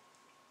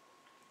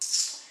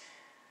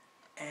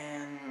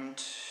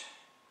 And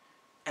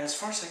as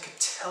far as I could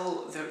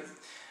tell,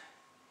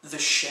 the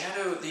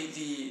Shadow,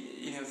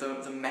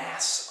 the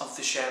mass of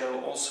the Shadow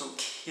also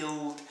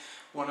killed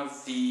one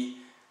of the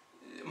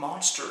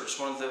monsters,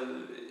 one of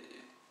the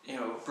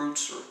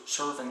brutes or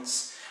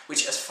servants,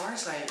 which, as far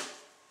as I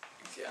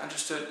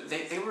understood,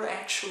 they were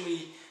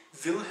actually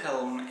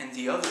Wilhelm and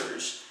the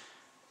others.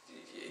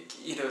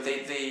 You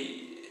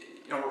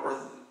know,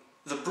 or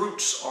the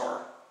brutes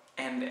are,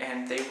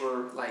 and they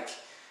were like,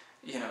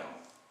 you know,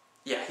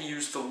 yeah, he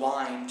used the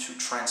wine to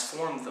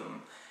transform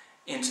them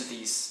into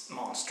these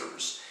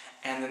monsters.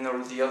 And then there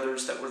were the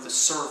others that were the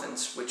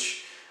servants,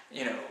 which,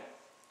 you know,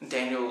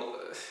 Daniel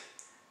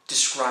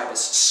described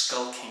as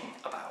skulking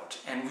about.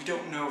 And we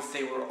don't know if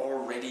they were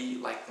already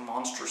like the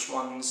monstrous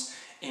ones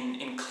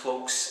in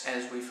cloaks,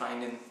 as we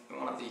find in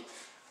one of the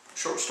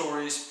short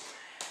stories,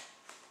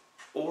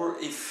 or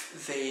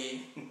if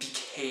they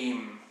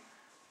became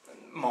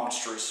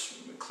monstrous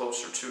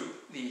closer to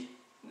the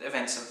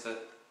events of the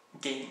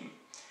game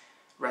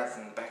rather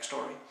than the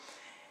backstory.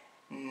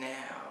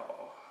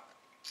 Now,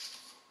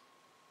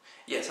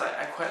 yes,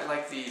 I quite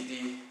like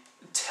the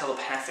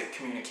telepathic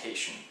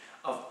communication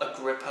of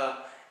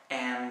Agrippa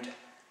and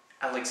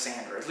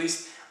Alexander. At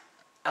least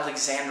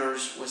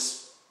Alexander's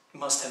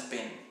must have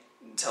been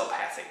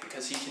telepathic,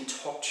 because he can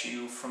talk to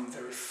you from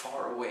very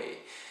far away.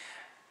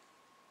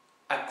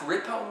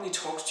 Agrippa only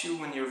talks to you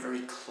when you're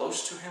very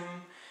close to him,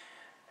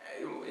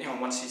 you know,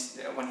 when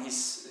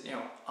he's you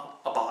know,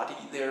 a body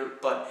there,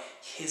 but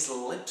his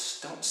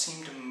lips don't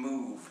seem to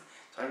move.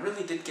 So I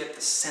really did get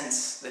the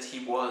sense that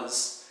he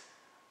was,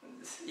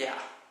 yeah,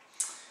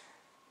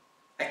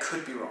 I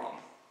could be wrong.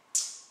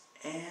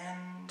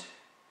 And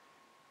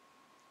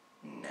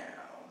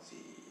now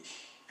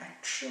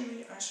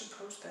actually, I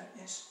suppose that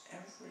is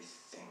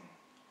everything.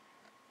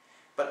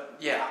 But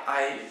yeah,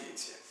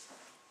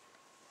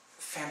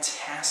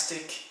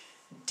 fantastic,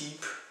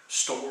 deep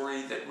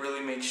story that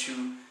really makes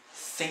you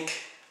think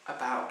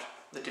about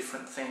the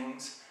different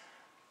things.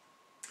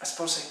 I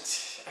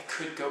suppose I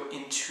could go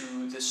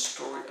into the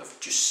story of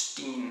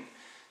Justine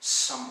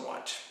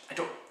somewhat. I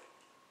don't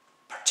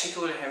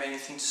particularly have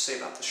anything to say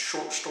about the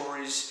short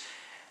stories.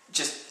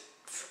 Just,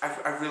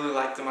 I really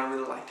like them. I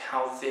really liked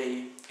how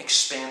they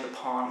expand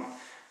upon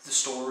the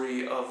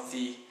story of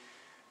the,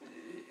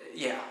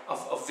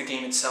 of the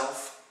game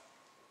itself.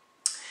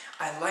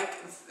 I like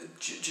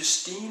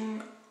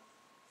Justine.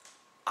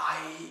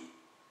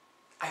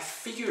 I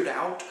figured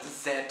out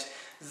that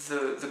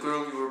the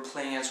girl you were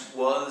playing as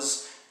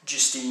was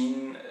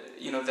Justine,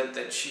 you know,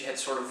 that she had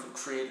sort of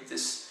created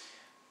this,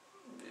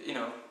 you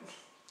know,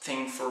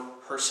 thing for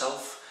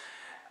herself.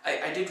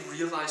 I did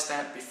realize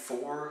that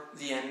before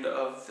the end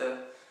of the,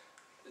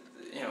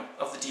 you know,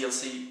 of the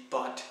DLC,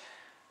 but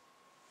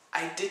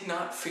I did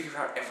not figure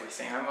out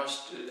everything, I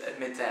must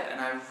admit that, and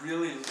I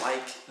really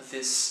like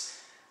this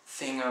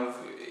thing of,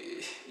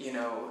 you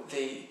know,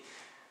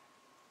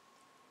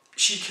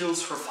 she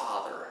kills her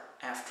father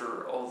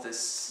after all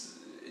this,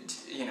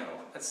 you know,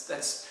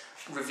 that's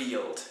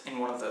revealed in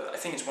one of the, I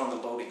think it's one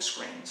of the loading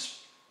screens.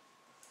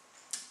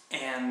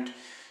 And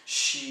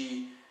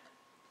she,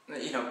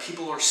 you know,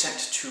 people are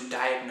sent to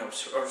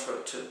diagnose her,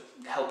 or to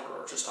help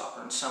her, or to stop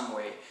her in some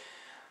way.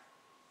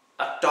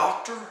 A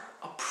doctor,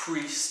 a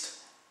priest,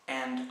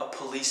 and a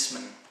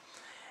policeman.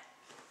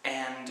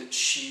 And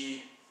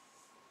she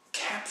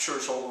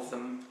captures all of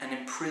them and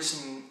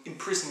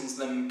imprisons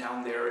them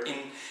down there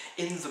in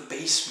the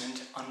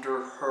basement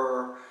under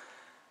her.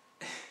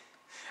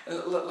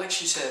 Like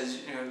she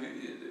says, you know,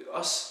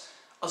 us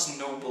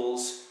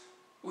nobles,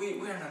 we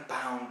are not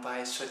bound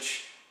by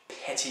such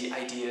petty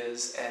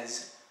ideas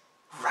as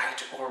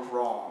right or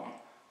wrong.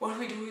 What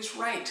we do is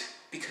right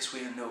because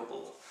we are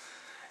noble.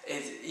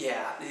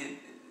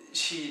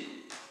 She,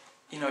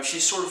 you know,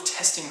 she's sort of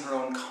testing her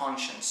own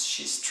conscience.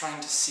 She's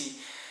trying to see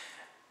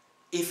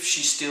if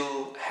she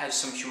still has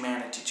some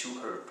humanity to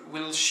her.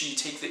 Will she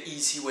take the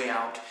easy way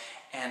out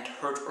and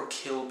hurt or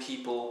kill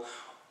people,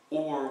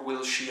 or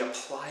will she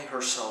apply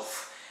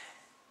herself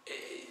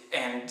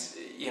and,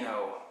 you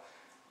know,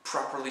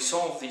 properly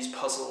solve these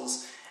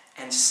puzzles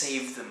and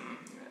save them?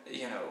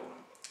 You know,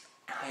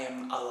 I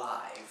am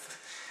alive.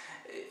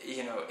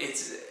 You know,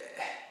 it's,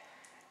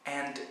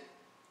 and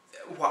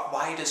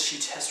why does she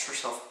test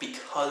herself?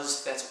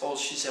 Because that's all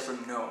she's ever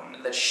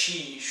known, that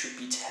she should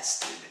be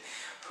tested.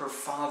 Her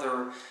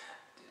father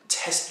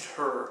tested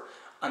her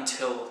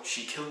until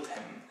she killed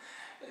him,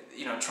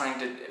 you know, trying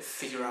to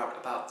figure out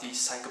about the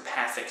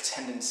psychopathic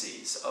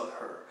tendencies of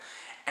her.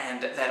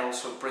 And that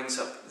also brings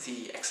up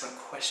the excellent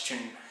question,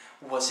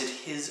 was it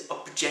his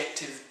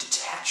objective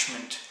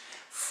detachment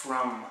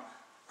from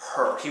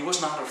her? He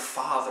was not a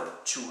father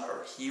to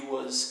her. He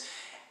was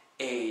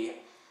a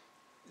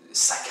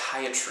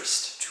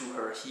psychiatrist to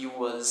her. He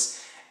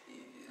was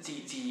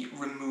the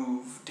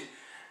removed,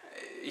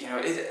 you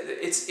know,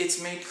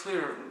 it's made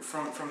clear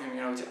from him,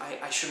 you know,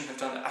 I shouldn't have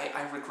done it,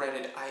 I regret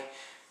it,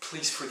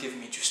 please forgive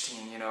me,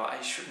 Justine, you know,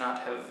 I should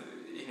not have,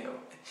 you know.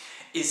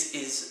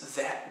 Is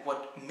that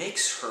what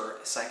makes her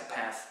a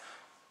psychopath,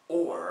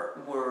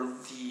 or were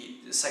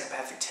the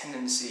psychopathic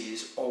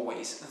tendencies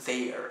always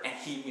there and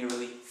he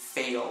merely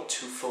failed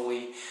to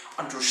fully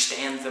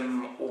understand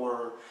them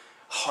or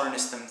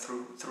harness them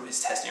through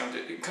his testing, you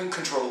know, to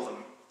control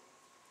them,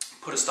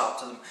 put a stop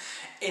to them?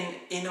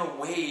 In a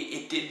way,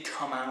 it did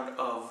come out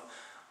of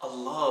a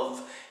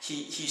love.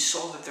 He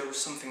saw that there was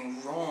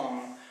something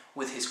wrong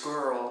with his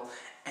girl,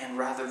 and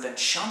rather than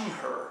shun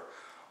her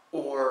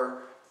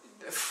or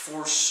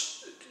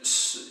force,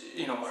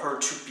 you know, her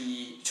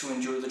to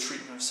endure the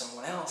treatment of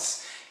someone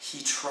else,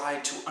 he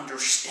tried to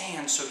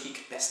understand so he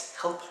could best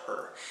help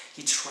her.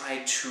 He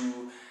tried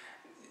to,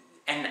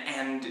 and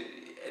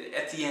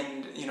at the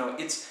end, you know,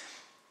 it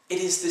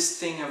is this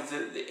thing of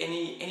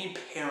any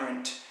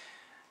parent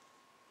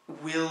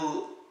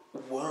will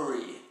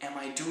worry, am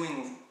I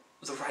doing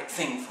the right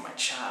thing for my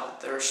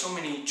child? There are so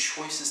many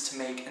choices to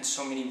make and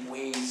so many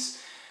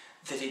ways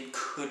that it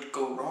could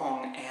go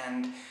wrong,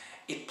 and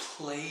it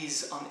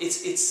plays on,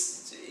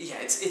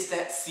 it's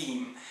that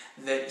theme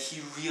that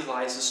he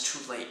realizes too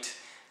late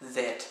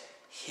that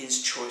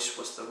his choice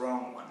was the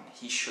wrong one.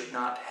 He should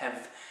not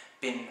have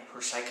been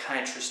her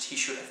psychiatrist, he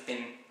should have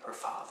been her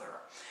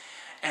father.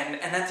 And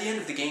at the end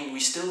of the game, we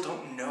still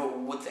don't know,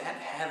 would that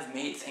have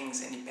made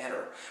things any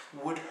better?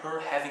 Would her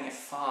having a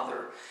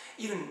father,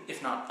 even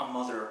if not a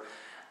mother,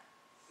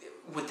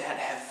 would that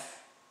have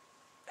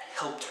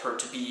helped her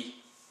to be,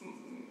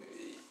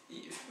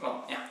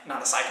 well, yeah,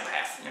 not a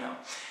psychopath, you know?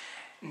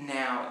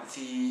 Now,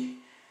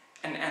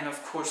 and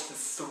of course the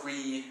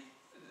three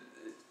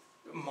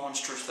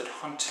monsters that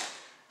hunt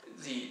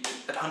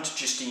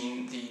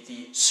Justine,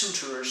 the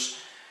suitors,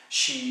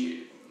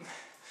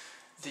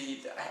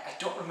 I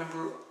don't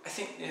remember, I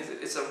think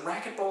it's a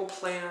racquetball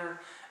player,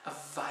 a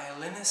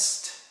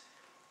violinist,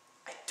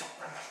 I don't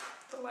remember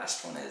what the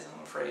last one is,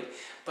 I'm afraid,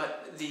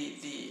 but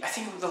I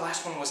think the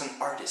last one was an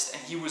artist,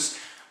 and he was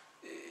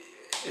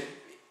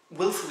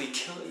willfully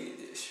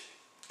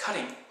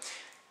cutting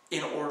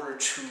in order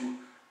to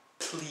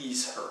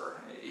please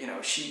her. You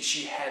know,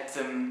 she had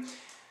them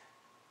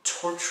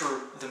torture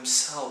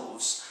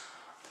themselves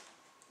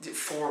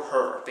for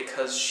her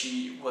because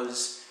she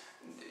was,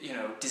 you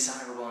know,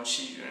 desirable, and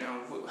she, you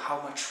know, how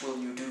much will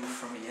you do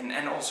for me?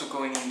 And also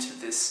going into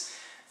this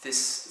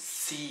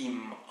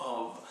theme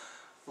of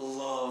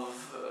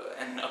love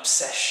and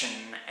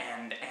obsession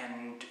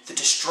and the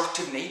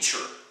destructive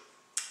nature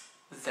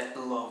that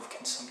love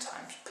can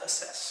sometimes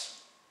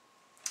possess.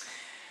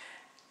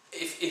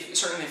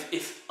 Certainly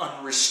if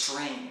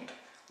unrestrained,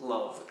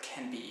 love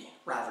can be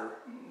rather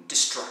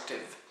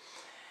destructive.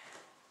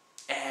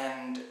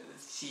 And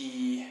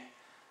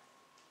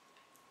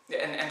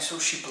so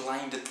she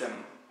blinded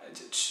them,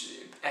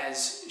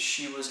 as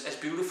she was as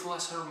beautiful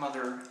as her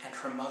mother, and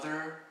her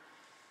mother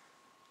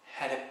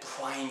had a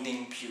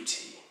blinding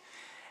beauty,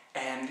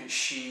 and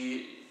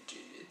she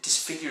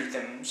disfigured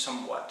them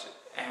somewhat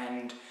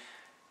and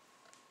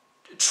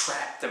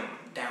trapped them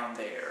down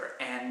there,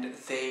 and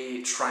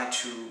they tried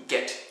to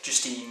get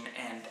Justine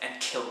and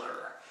kill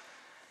her.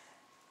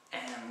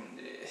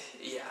 And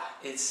yeah,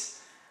 it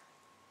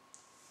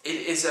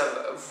is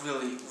a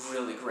really,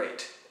 really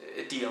great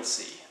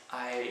DLC.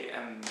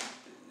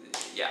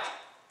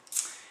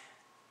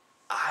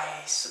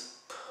 I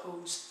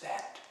suppose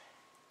that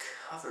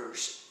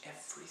covers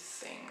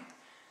everything.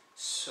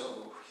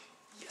 So,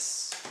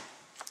 yes.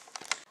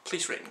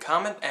 Please rate and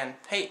comment, and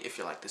hey, if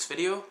you like this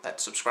video, that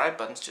subscribe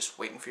button's just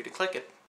waiting for you to click it.